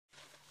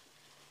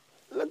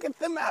Look at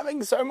them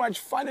having so much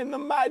fun in the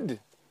mud.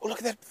 Oh, look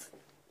at that.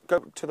 Go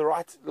to the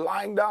right,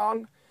 lying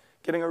down,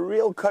 getting a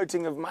real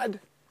coating of mud.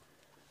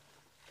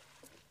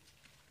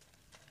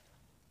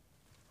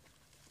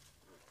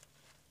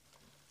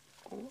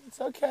 Oh, it's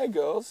okay,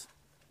 girls.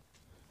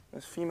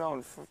 This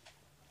female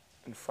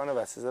in front of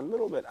us is a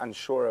little bit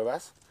unsure of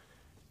us.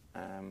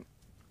 And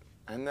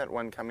that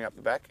one coming up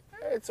the back.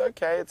 It's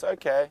okay, it's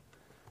okay.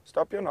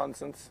 Stop your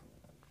nonsense.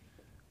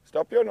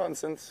 Stop your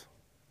nonsense.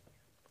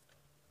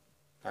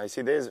 Now you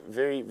see there's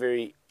very,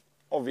 very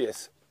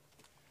obvious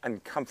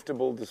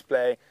uncomfortable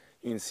display.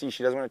 You can see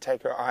she doesn't want to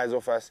take her eyes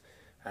off us.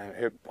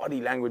 Her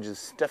body language is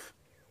stiff.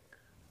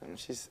 And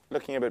she's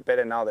looking a bit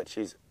better now that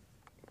she's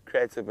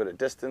created a bit of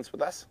distance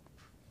with us.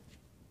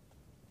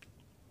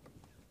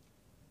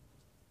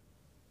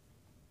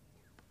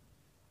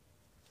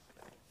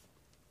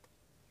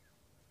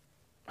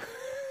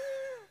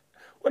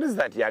 What is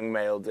that young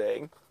male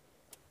doing?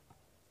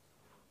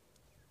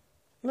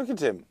 Look at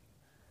him.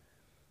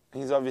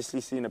 He's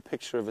obviously seen a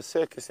picture of a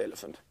circus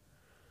elephant.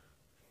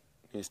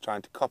 He's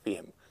trying to copy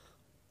him.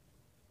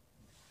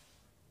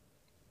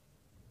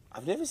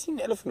 I've never seen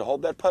an elephant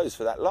hold that pose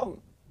for that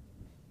long.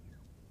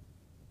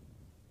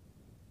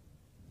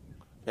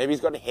 Maybe he's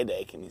got a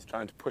headache and he's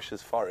trying to push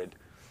his forehead.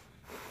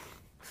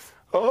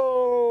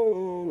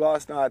 Oh,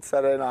 last night,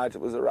 Saturday night, it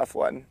was a rough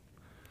one.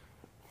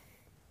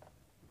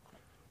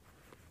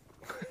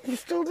 He's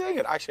still doing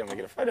it. Actually, I'm going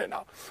to get a photo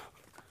now.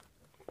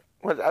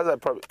 Well, as I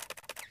probably...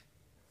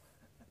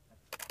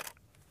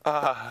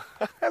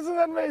 isn't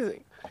that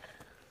amazing?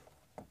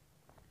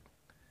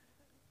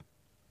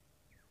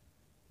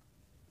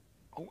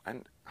 Oh,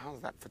 and how's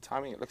that for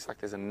timing? It looks like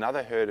there's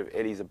another herd of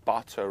Ellies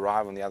about to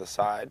arrive on the other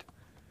side.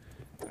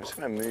 I'm just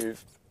going to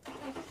move.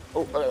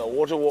 Oh, look at the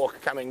water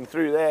walk coming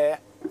through there.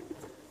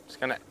 Just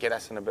going to get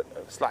us in a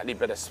slightly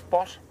better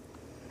spot.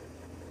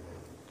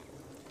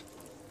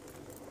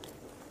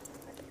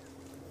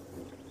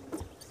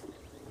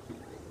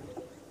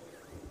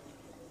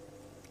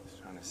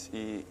 Just trying to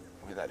see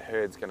where that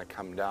herd's going to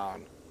come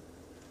down.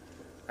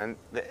 And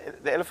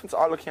the elephants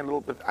are looking a little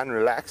bit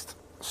unrelaxed,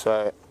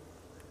 so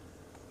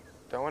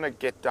don't want to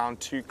get down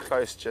too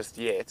close just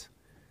yet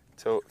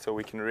till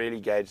we can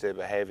really gauge their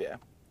behavior.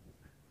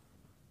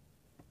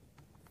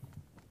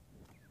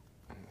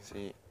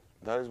 See,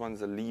 those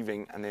ones are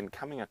leaving and then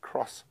coming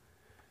across.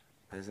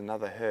 There's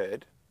another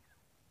herd.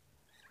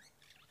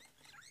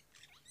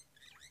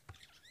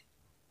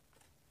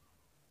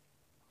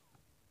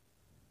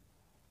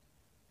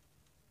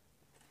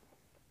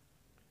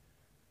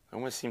 They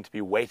almost seem to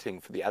be waiting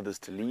for the others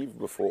to leave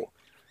before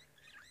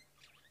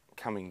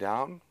coming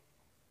down.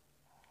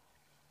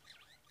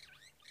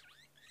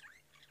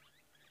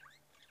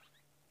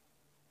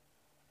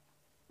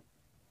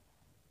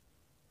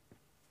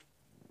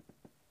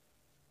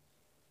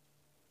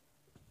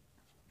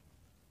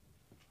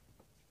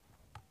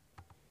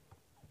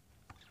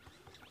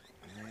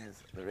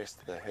 The rest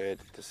of the herd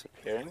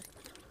disappearing.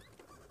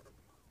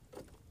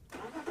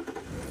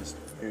 Just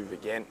move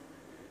again.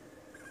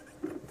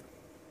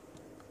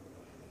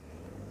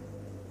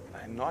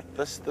 And not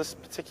this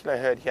particular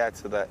herd here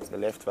to the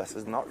left of us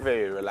is not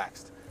very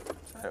relaxed.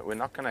 So we're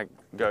not going to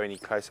go any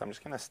closer. I'm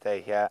just going to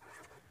stay here.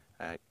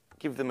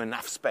 Give them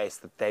enough space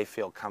that they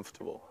feel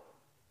comfortable.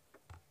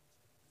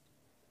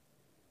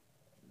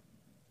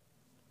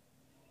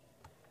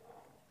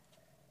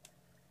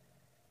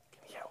 You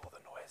can hear all the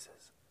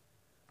noises.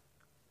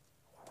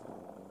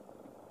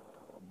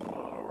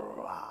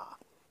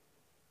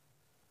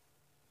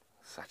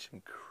 Such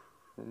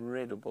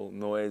incredible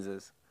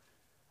noises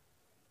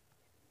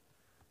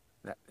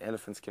that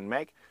elephants can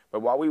make. But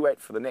while we wait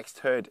for the next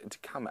herd to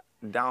come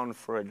down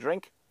for a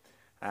drink,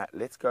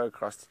 let's go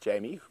across to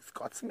Jamie, who's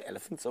got some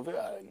elephants of her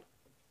own.